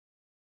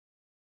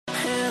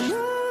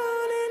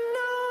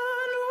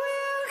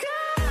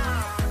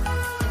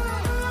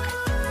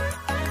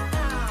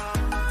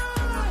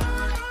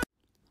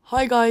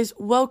Hi guys,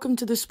 welcome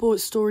to the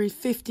Sports Story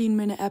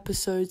 15-minute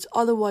episodes,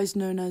 otherwise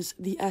known as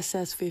the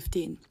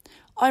SS15.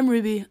 I'm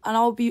Ruby and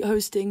I'll be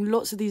hosting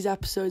lots of these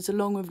episodes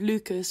along with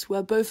Lucas,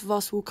 where both of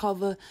us will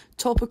cover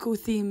topical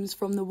themes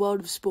from the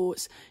world of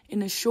sports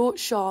in a short,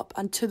 sharp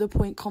and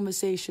to-the-point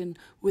conversation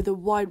with a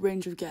wide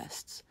range of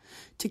guests.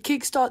 To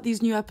kickstart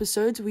these new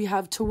episodes, we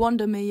have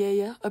Tawanda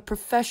Muyeye, a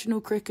professional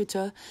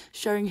cricketer,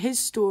 sharing his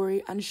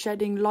story and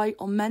shedding light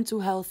on mental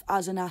health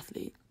as an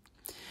athlete.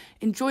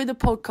 Enjoy the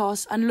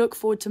podcast and look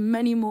forward to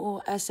many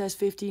more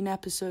SS15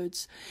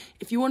 episodes.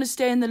 If you want to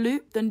stay in the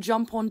loop, then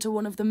jump onto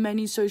one of the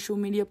many social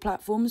media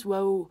platforms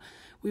where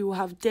we will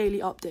have daily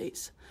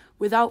updates.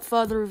 Without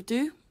further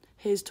ado,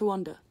 here's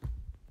Tawanda.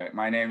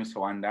 My name is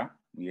Tawanda.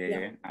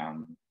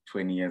 I'm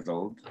 20 years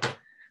old.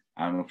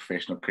 I'm a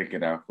professional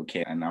cricketer for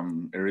Kenya and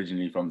I'm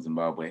originally from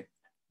Zimbabwe.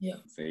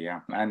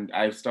 And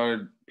I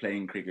started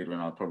playing cricket when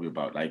I was probably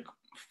about 4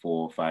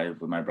 or 5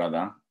 with my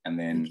brother and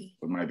then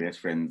with my best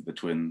friends, the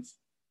twins,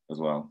 as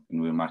well, and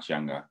we were much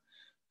younger.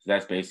 So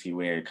that's basically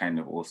where it kind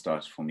of all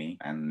started for me.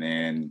 And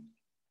then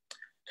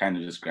kind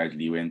of just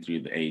gradually went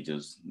through the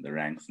ages, the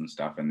ranks and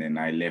stuff. And then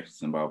I left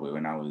Zimbabwe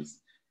when I was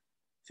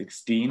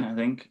 16, I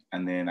think.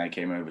 And then I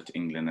came over to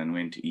England and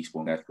went to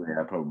Eastbourne. That's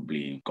where I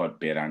probably got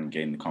better and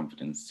gained the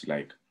confidence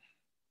to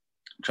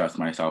trust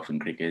myself in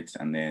cricket.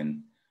 And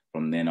then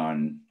from then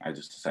on, I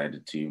just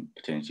decided to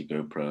potentially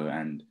go pro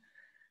and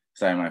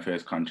sign my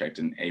first contract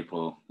in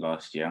April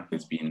last year.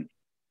 It's been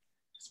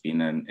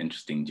an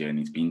interesting journey.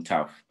 It's been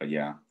tough, but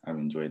yeah, I've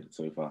enjoyed it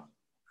so far.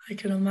 I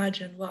can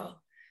imagine. Wow.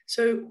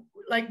 So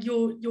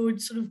your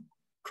sort of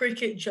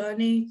cricket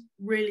journey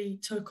really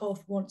took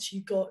off once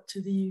you got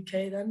to the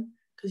UK then?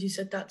 Because you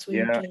said that's where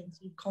you gained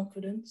some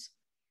confidence.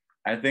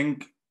 I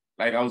think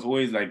I was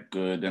always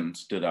good and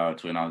stood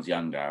out when I was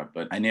younger,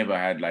 but I never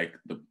had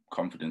the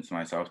confidence in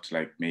myself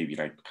to maybe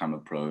become a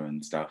pro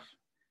and stuff.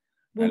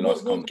 Well,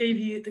 what gave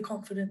you the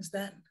confidence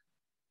then?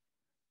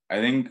 I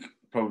think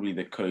probably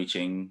the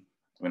coaching.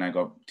 When I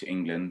got to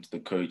England, the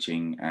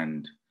coaching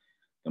and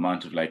the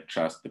amount of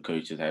trust the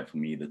coaches had for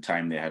me, the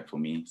time they had for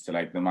me. So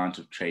the amount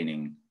of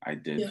training I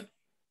did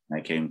when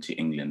I came to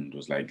England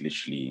was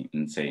literally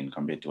insane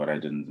compared to what I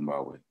did in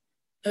Zimbabwe.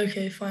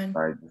 Okay, fine.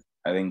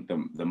 I think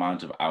the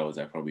amount of hours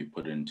I probably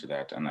put into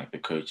that and the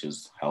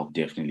coaches' help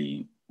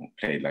definitely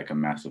played a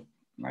massive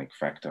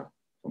factor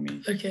for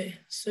me. Okay,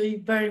 so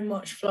you very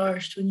much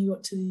flourished when you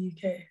got to the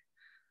UK.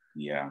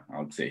 Yeah, I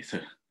would say so.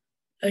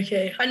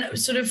 Okay, and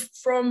sort of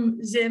from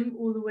Zim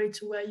all the way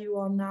to where you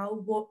are now,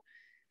 what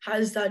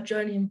has that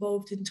journey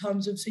involved in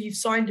terms of, so you've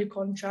signed a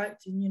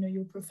contract and,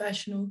 you're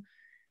professional.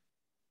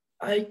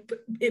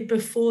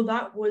 Before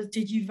that,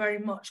 did you very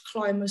much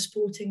climb a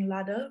sporting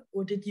ladder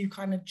or did you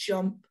kind of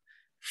jump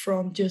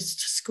from just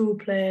school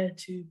player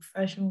to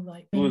professional?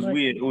 It was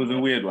weird. It was a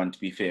weird one, to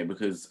be fair,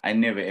 because I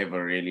never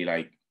ever really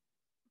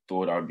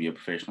thought I'd be a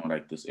professional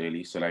this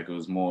early. So it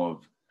was more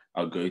of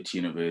I'll go to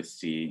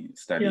university,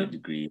 study a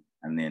degree,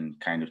 and then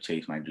kind of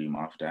chase my dream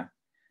after.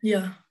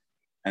 Yeah.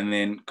 And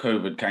then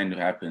COVID kind of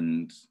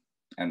happened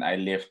and I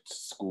left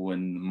school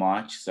in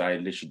March. So I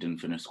literally didn't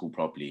finish school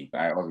properly.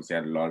 I obviously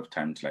had a lot of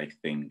time to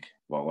think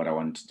about what I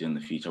wanted to do in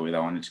the future, whether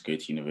I wanted to go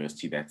to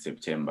university that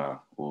September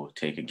or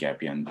take a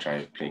gap year and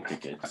try to play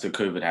cricket. So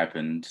COVID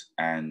happened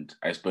and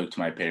I spoke to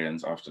my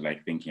parents after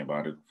thinking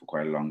about it for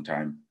quite a long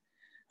time.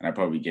 And I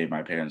probably gave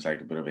my parents a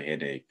bit of a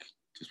headache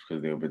just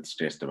because they were a bit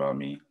stressed about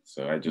me.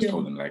 So I just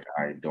told them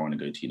I don't want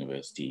to go to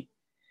university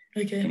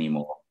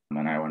anymore.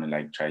 And I want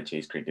to try to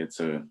chase cricket.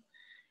 So it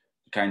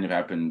kind of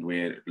happened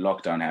where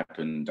lockdown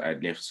happened.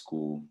 I'd left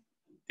school.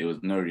 There was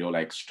no real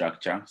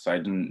structure. So I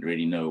didn't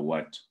really know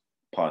what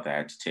path I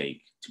had to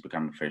take to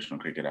become a professional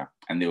cricketer.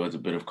 And there was a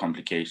bit of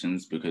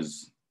complications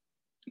because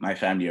my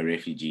family are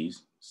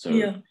refugees.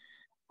 So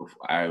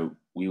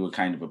we were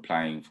kind of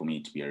applying for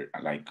me to be a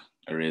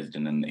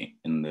resident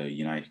in the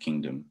United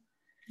Kingdom.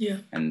 Yeah.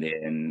 And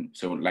then,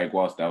 so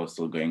whilst that was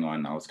still going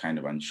on, I was kind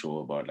of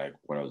unsure about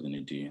what I was going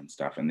to do and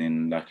stuff. And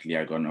then luckily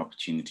I got an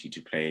opportunity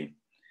to play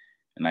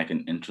in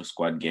an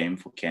intra-squad game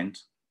for Kent.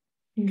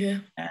 Yeah.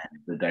 And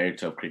the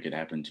director of cricket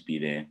happened to be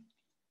there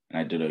and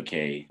I did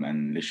okay.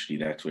 And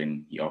literally that's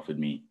when he offered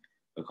me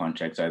a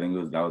contract. So I think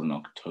that was in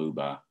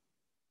October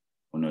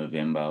or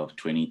November of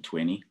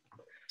 2020.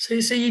 So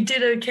you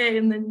did okay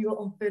and then you got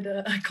offered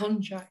a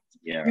contract.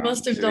 Yeah. You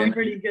must have done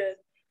pretty good.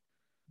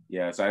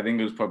 Yeah, so I think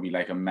it was probably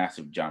a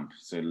massive jump.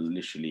 So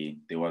literally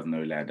there was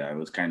no ladder. It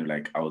was kind of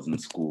I was in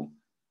school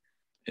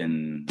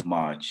in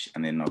March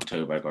and then in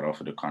October I got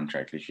offered a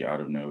contract literally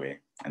out of nowhere.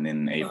 And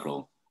then in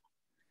April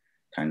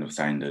kind of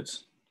signed it.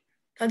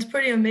 That's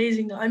pretty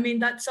amazing though. I mean,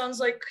 that sounds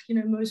like,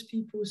 most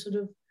people sort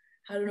of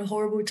had a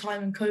horrible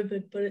time in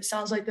COVID, but it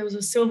sounds like there was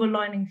a silver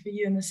lining for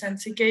you in the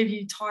sense it gave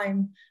you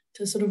time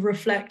to sort of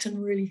reflect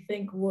and really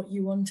think what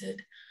you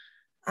wanted.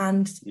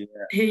 And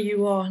here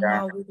you are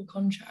now with a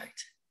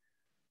contract.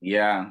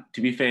 Yeah,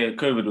 to be fair,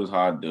 COVID was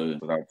hard though,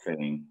 without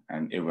saying,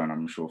 and everyone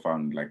I'm sure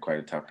found quite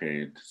a tough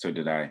period. So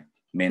did I,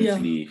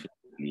 mentally,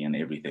 physically, and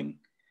everything.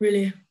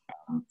 Really?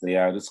 So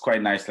yeah, it's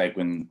quite nice, like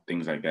when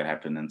things like that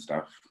happen and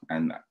stuff.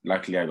 And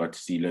luckily, I got to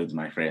see loads of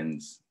my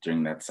friends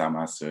during that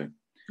summer, so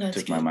it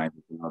took my mind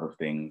off a lot of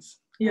things.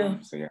 Yeah.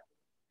 So yeah.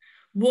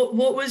 What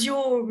was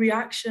your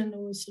reaction,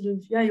 or sort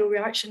of your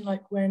reaction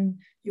like when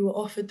you were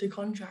offered the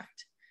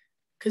contract?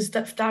 Because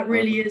that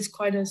really is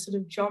quite a sort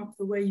of jump,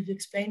 the way you've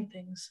explained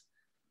things.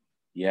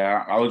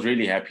 Yeah, I was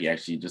really happy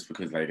actually, just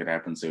because like it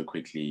happened so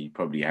quickly.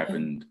 Probably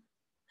happened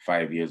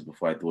 5 years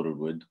before I thought it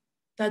would.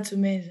 That's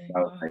amazing.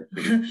 That was like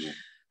pretty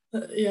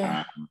cool.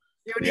 Yeah.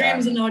 Your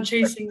dreams are now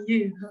chasing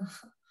you.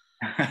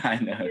 I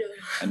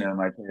know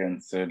my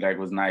parents. So like it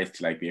was nice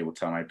to like be able to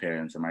tell my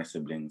parents and my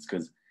siblings,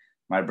 because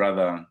my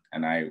brother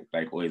and I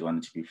like always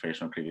wanted to be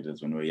professional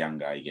cricketers when we were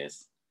younger, I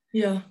guess.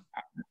 Yeah.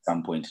 At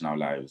some point in our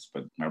lives,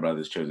 but my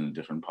brother's chosen a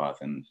different path,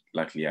 and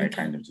luckily I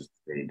kind of just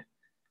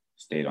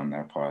stayed on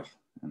that path.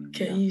 And,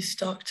 you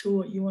stuck to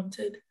what you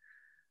wanted.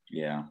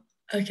 Yeah.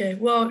 Okay,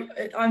 well,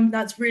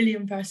 that's really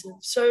impressive.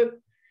 So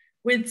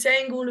with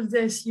saying all of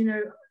this, you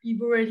know,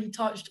 you've already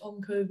touched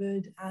on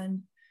COVID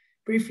and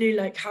briefly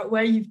like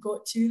where you've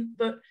got to,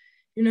 but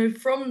you know,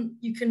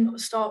 you can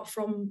start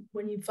from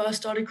when you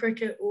first started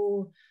cricket,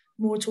 or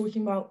more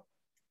talking about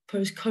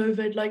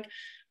post-COVID. Like,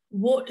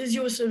 what is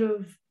your sort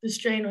of the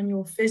strain on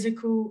your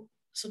physical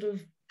sort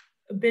of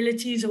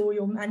abilities, or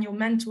your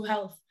mental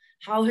health?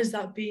 How has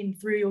that been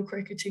through your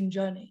cricketing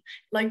journey?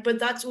 Like, but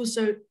that's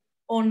also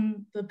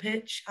on the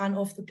pitch and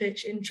off the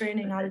pitch, in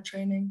training, out of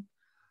training.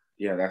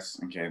 Yeah, that's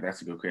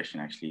a good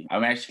question, actually.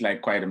 I'm actually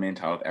like quite a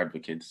mental health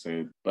advocate.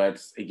 So,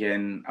 but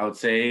again, I would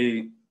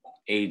say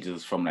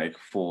ages from like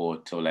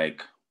 4 till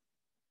like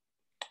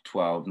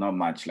 12, not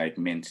much like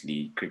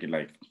mentally. Cricket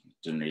like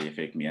didn't really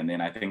affect me. And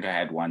then I think I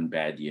had one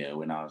bad year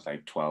when I was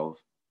like 12.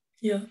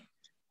 Yeah.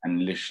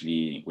 And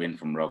literally went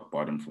from rock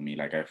bottom for me.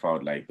 Like I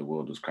felt like the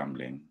world was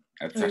crumbling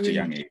at such a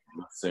young age. It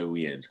was so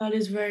weird. That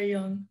is very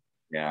young.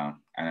 Yeah.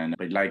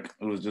 But like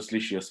it was just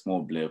literally a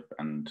small blip.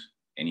 And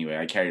anyway,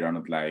 I carried on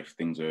with life.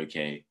 Things were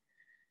okay.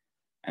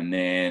 And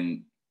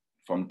then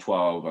from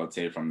 12, I would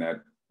say from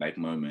that like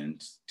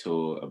moment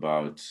till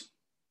about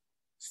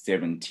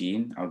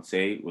 17, I would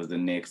say was the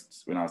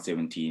next, when I was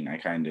 17, I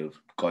kind of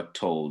got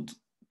told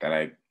that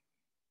I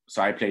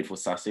played for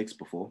Sussex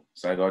before.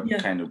 So I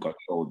kind of got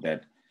told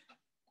that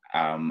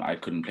I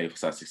couldn't play for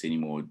Sussex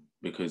anymore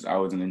because I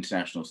was an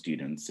international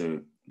student. So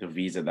the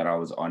visa that I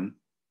was on.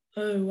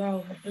 Oh,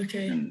 wow.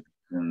 Okay.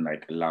 And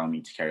like allow me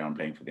to carry on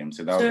playing for them.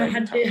 So that was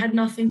like it had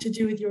nothing to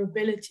do with your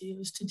ability. It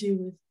was to do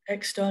with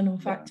external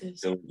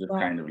factors. So it was just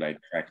kind of like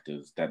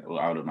factors that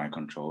were out of my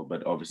control.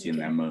 But obviously in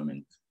that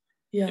moment,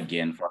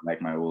 again, felt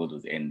like my world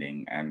was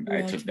ending. And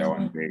I took that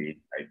one very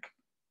like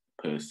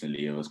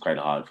personally. It was quite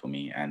hard for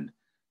me. And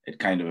it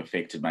kind of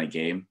affected my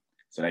game.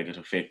 So like it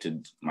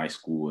affected my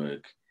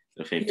schoolwork.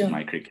 It affected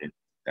my cricket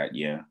that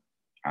year.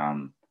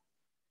 So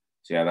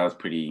yeah, that was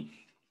pretty,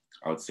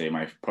 I would say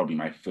probably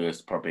my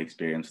first proper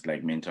experience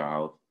like mental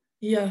health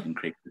in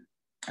cricket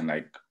and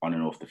like on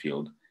and off the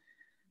field.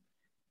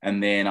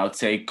 And then I would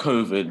say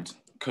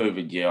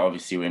COVID year,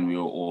 obviously when we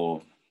were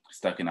all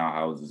stuck in our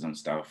houses and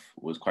stuff,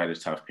 was quite a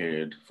tough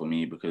period for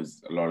me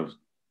because a lot of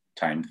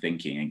time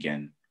thinking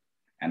again.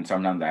 And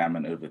sometimes I am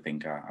an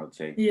overthinker, I would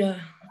say. Yeah.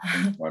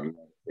 I think about a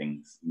lot of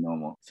things,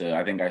 normal. So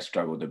I think I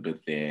struggled a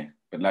bit there.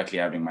 But luckily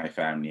having my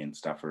family and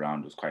stuff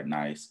around was quite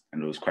nice.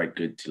 And it was quite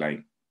good to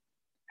like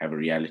have a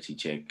reality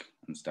check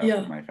and stuff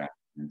with my family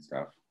and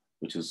stuff,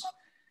 which is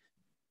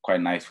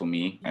quite nice for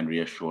me and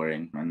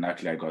reassuring. And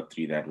luckily I got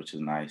through that, which is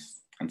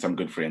nice. And some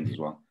good friends as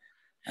well.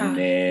 And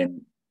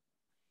then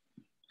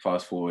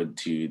fast forward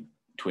to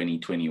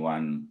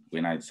 2021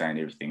 when I'd signed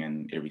everything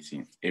and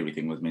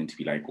everything was meant to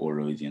be like all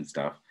rosy and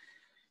stuff.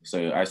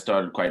 So I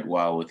started quite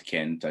well with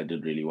Kent. I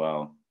did really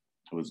well.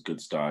 It was a good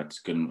start,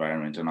 good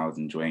environment, and I was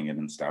enjoying it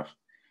and stuff.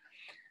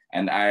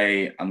 And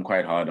I'm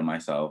quite hard on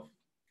myself.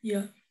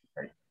 Yeah.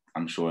 Like,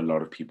 I'm sure a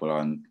lot of people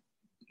are in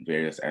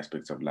various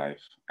aspects of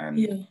life.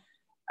 And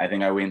I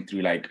think I went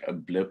through like a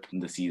blip in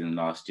the season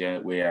last year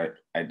where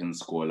I didn't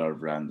score a lot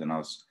of runs and I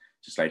was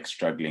just like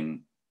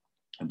struggling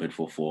a bit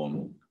for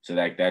form. So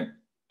like that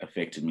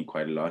affected me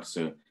quite a lot.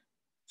 So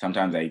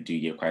sometimes I do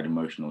get quite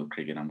emotional with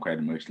cricket. I'm quite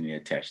emotionally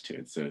attached to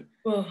it. So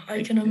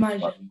I can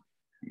imagine.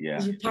 Yeah.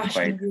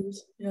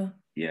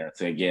 Yeah.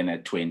 So again,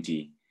 at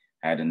 20,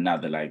 I had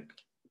another like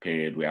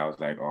period where I was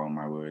like, oh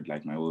my word,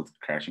 like my world's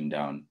crashing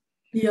down.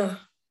 Yeah.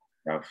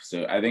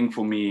 So I think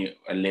for me,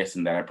 a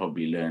lesson that I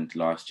probably learned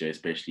last year,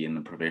 especially in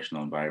the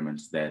professional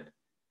environments, that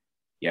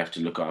you have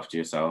to look after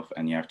yourself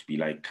and you have to be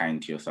like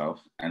kind to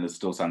yourself. And it's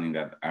still something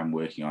that I'm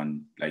working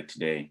on like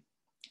today.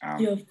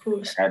 Of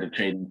course. I had a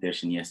training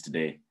session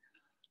yesterday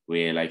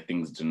where like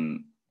things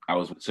didn't,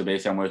 so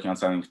basically I'm working on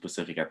something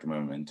specific at the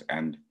moment.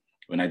 And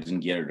when I didn't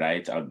get it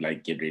right, I would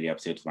like get really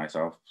upset with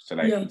myself. So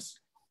like it's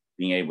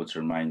being able to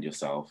remind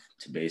yourself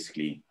to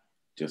basically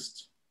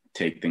just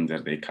take things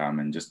as they come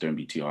and just don't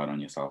be too hard on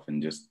yourself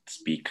and just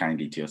speak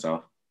kindly to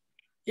yourself.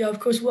 Yeah,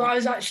 of course. Well,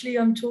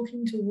 I'm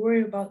talking to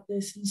Rory about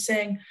this and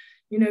saying,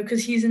 you know,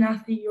 because he's an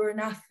athlete, you're an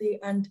athlete.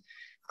 And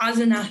as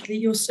an athlete,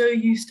 you're so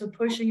used to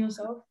pushing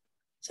yourself.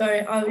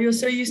 Sorry, you're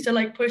so used to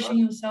like pushing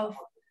yourself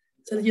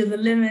to the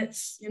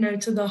limits,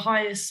 to the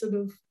highest sort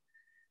of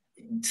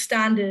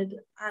standard.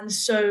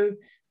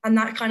 And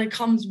that kind of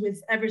comes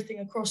with everything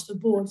across the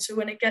board. So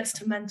when it gets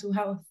to mental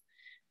health,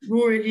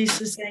 Rory used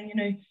to saying,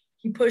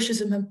 he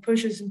pushes and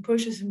pushes and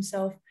pushes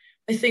himself.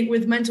 I think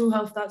with mental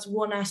health, that's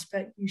one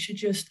aspect. You should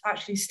just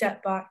actually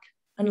step back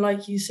and,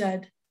 like you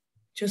said,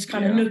 just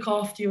kind of look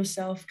after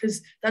yourself,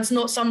 because that's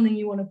not something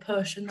you want to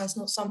push, and that's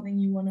not something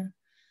you want to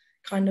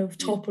kind of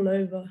topple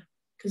over,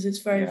 because it's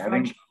very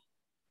fragile.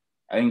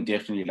 I think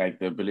definitely like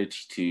the ability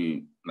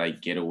to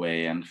like get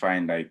away and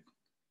find like,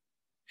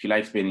 if you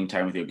like spending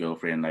time with your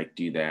girlfriend, like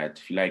do that.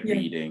 If you like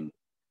reading,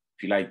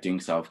 if you like doing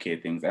self-care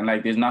things, and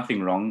like there's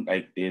nothing wrong,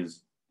 like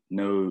there's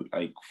no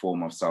like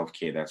form of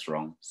self-care that's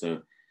wrong.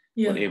 So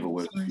whatever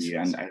works for you.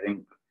 And I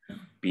think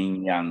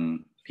being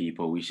young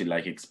people, we should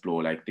like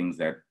explore like things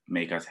that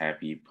make us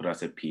happy, put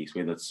us at peace,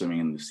 whether it's swimming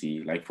in the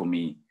sea. Like for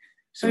me,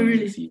 swimming in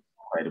the sea is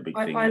quite a big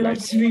thing. I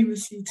love swimming in the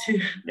sea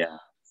too. Yeah.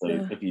 So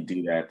if you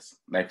do that,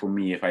 like for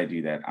me, if I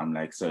do that, I'm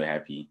like so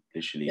happy,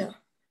 literally.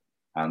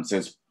 So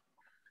it's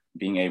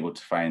being able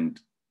to find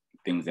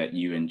things that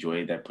you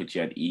enjoy that put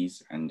you at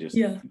ease, and just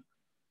so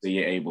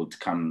you're able to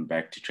come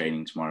back to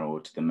training tomorrow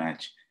or to the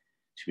match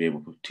to be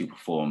able to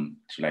perform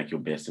to like your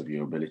best of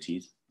your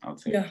abilities, I would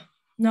say. Yeah.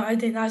 No, I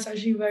think that's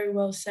actually very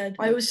well said.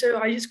 I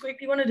just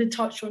quickly wanted to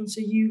touch on,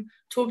 so you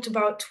talked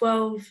about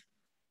 12,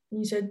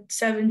 and you said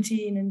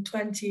 17 and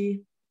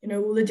 20,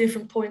 all the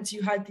different points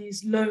you had,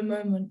 these low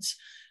moments.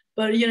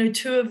 But,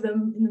 two of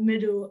them in the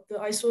middle that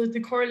I saw, the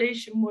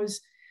correlation was,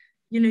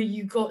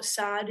 you got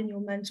sad and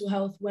your mental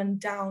health went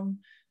down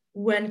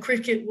when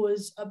cricket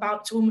was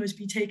about to almost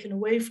be taken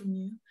away from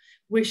you,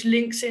 which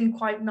links in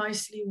quite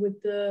nicely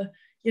with the,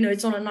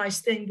 it's not a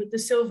nice thing, but the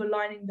silver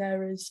lining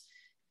there is,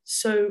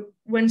 so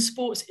when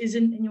sports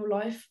isn't in your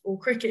life, or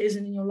cricket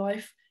isn't in your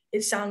life,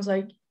 it sounds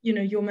like,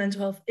 your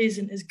mental health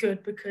isn't as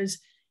good, because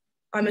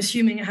I'm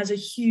assuming it has a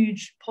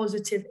huge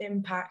positive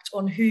impact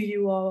on who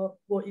you are,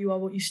 what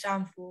you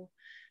stand for.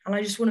 And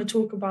I just want to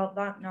talk about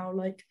that now.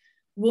 Like,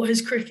 what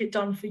has cricket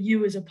done for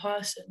you as a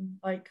person,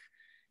 like,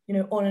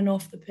 on and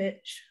off the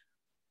pitch?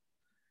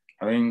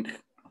 I think,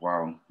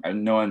 wow,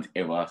 no one's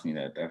ever asked me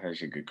that. That's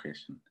actually a good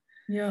question.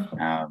 Yeah.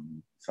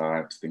 So I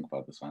have to think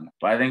about this one.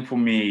 But I think for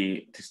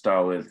me, to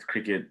start with,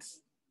 cricket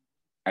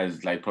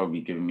has like probably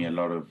given me a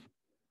lot of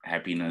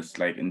happiness,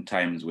 like in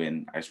times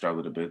when I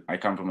struggled a bit. I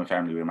come from a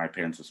family where my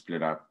parents are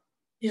split up.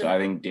 So I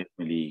think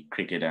definitely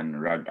cricket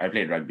and rugby. I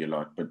played rugby a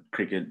lot, but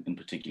cricket in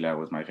particular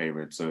was my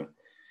favorite. So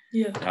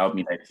it helped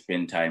me like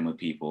spend time with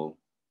people,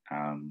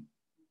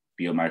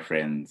 be with my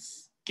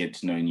friends, get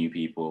to know new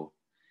people,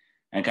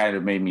 and kind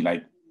of made me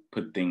like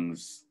put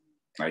things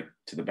like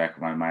to the back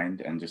of my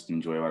mind and just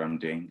enjoy what I'm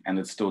doing. And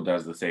it still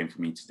does the same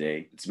for me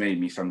today. It's made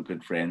me some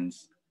good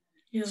friends.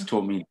 It's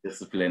taught me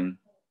discipline.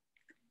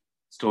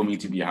 It's taught me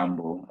to be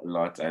humble a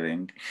lot, I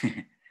think.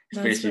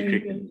 Especially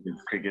cricket.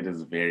 Cricket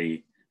is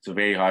it's a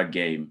very hard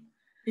game.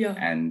 Yeah.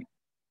 And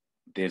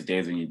there's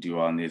days when you do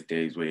well and there's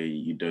days where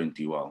you don't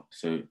do well.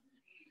 So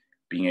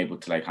being able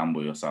to like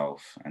humble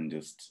yourself and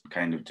just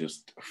kind of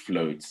just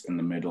float in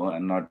the middle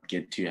and not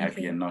get too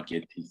happy and not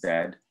get too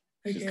sad.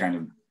 Just kind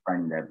of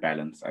finding that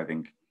balance, I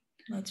think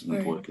that's very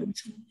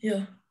important.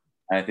 Yeah.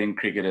 I think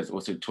cricket has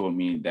also taught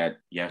me that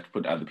you have to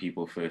put other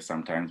people first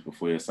sometimes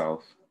before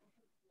yourself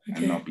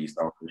and not be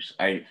selfish.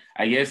 I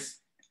guess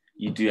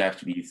you do have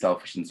to be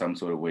selfish in some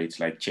sort of way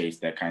to like chase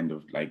that kind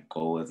of like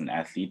goal as an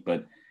athlete,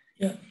 but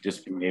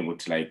just being able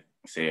to like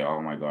say,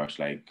 oh my gosh,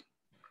 like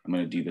I'm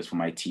going to do this for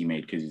my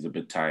teammate because he's a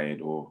bit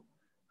tired, or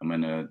I'm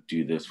going to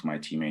do this for my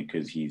teammate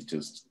because he's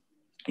just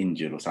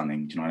injured or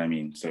something. Do you know what I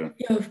mean? So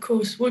yeah, of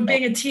course. Well,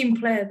 being a team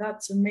player,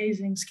 that's an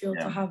amazing skill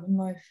to have in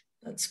life.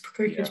 That's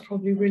cricket's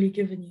probably really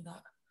given you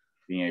that.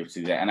 Being able to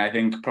do that. And I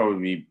think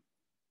probably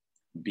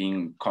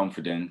being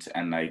confident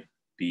and like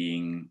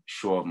being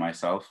sure of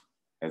myself,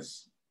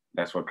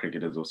 that's what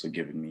cricket has also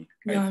given me.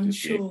 Like, yeah, I'm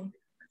sure.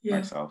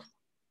 Myself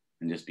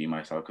and just be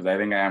myself, because I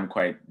think I am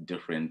quite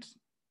different,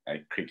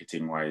 like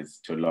cricketing wise,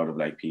 to a lot of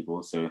like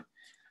people. So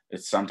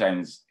it's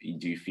sometimes you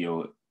do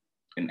feel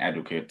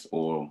inadequate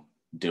or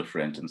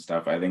different and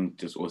stuff. I think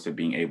just also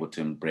being able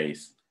to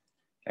embrace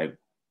like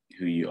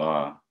who you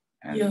are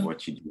and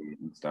what you do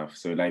and stuff.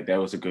 So like that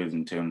also goes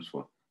in terms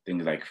for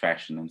things like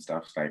fashion and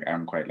stuff. Like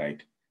I'm quite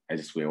like, I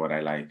just wear what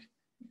I like.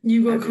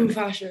 You got cool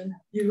fashion.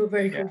 You got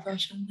very cool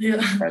fashion.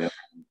 Yeah. I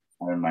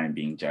don't mind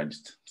being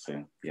judged.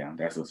 So yeah,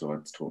 that's also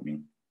what's taught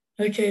me.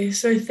 Okay,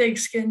 so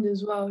thick-skinned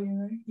as well,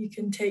 you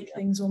can take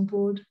things on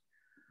board.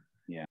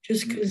 Yeah.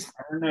 Just because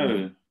I don't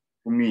know.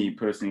 For me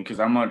personally, because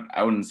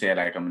I wouldn't say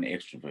like I'm an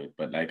extrovert,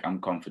 but like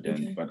I'm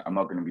confident, but I'm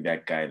not going to be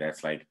that guy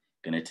that's like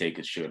going to take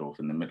his shirt off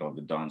in the middle of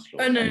the dance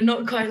floor. Oh no,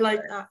 not quite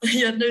like that.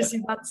 Yeah, no,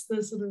 see, that's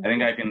the sort of...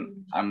 I think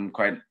I'm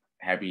quite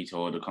happy to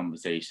hold a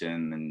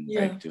conversation and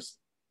like just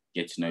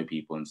get to know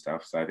people and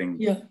stuff. So I think,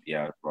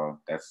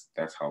 well, that's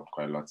helped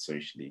quite a lot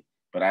socially.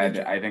 But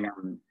I think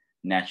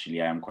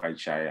I'm quite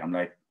shy. I'm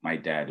like my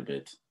dad a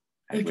bit.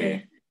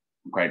 Where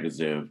I'm quite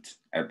reserved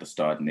at the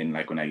start, and then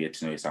like when I get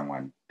to know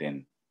someone,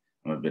 then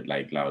I'm a bit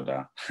like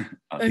louder.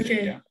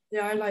 Okay.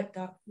 Yeah, I like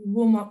that. You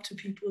warm up to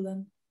people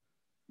then.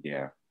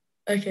 Yeah.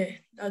 Okay,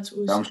 that's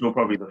awesome. I'm sure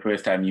probably the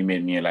first time you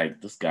met me, you're like,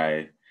 this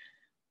guy,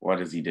 what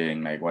is he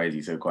doing? Like, why is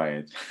he so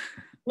quiet?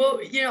 Well,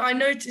 I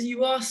noticed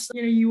you asked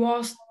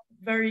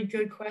very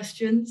good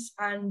questions,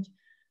 and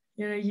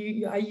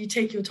you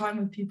take your time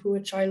with people,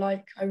 which I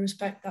like. I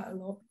respect that a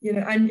lot.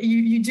 And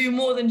you do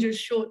more than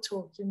just short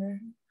talk.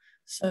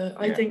 So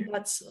I think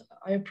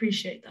I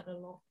appreciate that a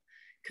lot,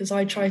 because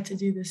I try to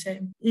do the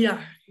same.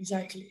 Yeah,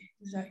 exactly.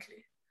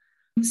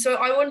 So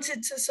I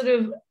wanted to sort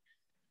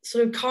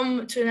of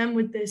come to an end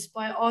with this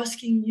by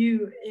asking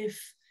you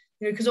if,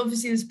 because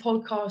obviously this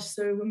podcast,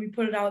 so when we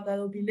put it out there,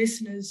 there'll be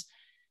listeners,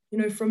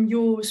 from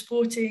your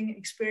sporting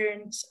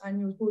experience and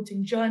your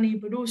sporting journey,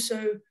 but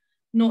also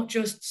not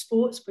just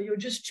sports, but your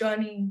just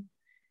journey,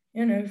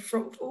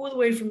 from all the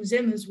way from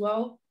Zim as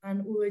well,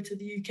 and all the way to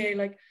the UK.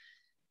 Like,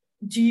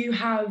 do you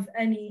have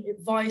any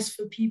advice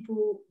for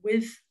people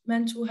with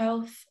mental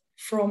health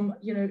from,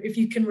 if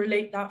you can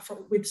relate that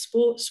with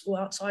sports or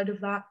outside of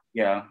that?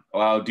 Yeah,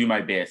 well, I'll do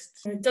my best.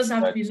 It doesn't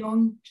have to be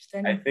long, just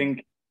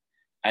anything.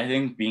 I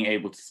think being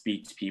able to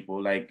speak to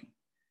people, like,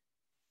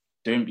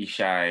 don't be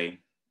shy.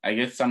 I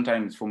guess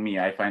sometimes for me,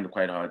 I find it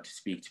quite hard to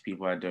speak to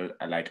people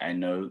I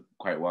know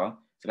quite well.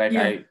 So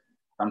I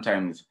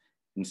sometimes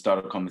can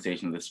start a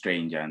conversation with a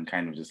stranger and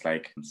kind of just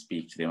like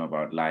speak to them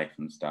about life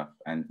and stuff.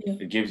 And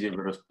it gives you a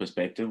bit of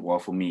perspective. Well,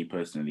 for me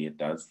personally, it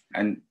does.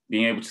 And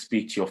being able to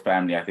speak to your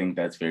family, I think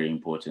that's very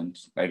important.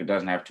 Like, it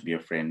doesn't have to be a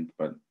friend,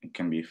 but it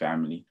can be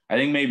family. I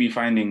think maybe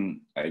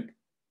finding like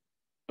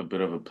a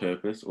bit of a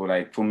purpose, or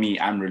like, for me,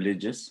 I'm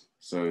religious.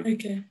 So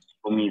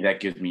for me, that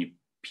gives me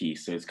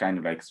peace. So it's kind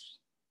of like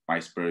my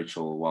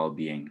spiritual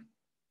well-being.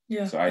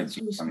 Yeah, so I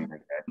do something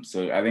like that.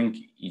 So I think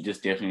you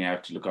just definitely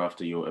have to look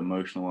after your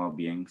emotional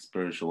well-being,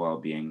 spiritual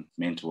well-being,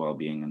 mental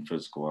well-being, and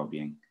physical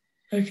well-being.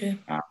 Okay.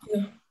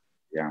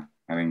 Yeah,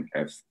 I think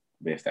that's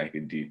the best I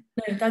could do.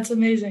 No, that's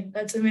amazing.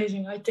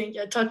 I think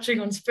touching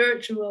on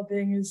spiritual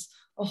well-being is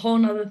a whole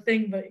nother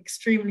thing, but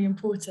extremely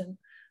important.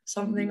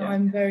 Something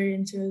I'm very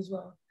into as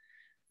well.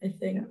 I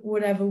think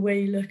whatever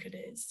way you look at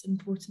it, it's an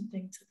important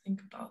thing to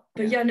think about.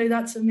 But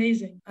that's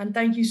amazing. And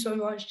thank you so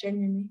much,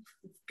 genuinely,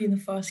 for being the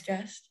first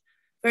guest.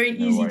 Very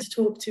easy to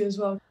talk to as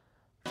well.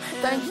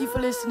 Thank you for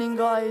listening,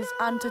 guys,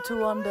 and to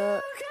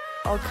Tawanda.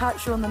 I'll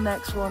catch you on the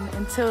next one.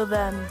 Until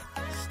then,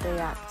 stay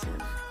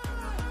active.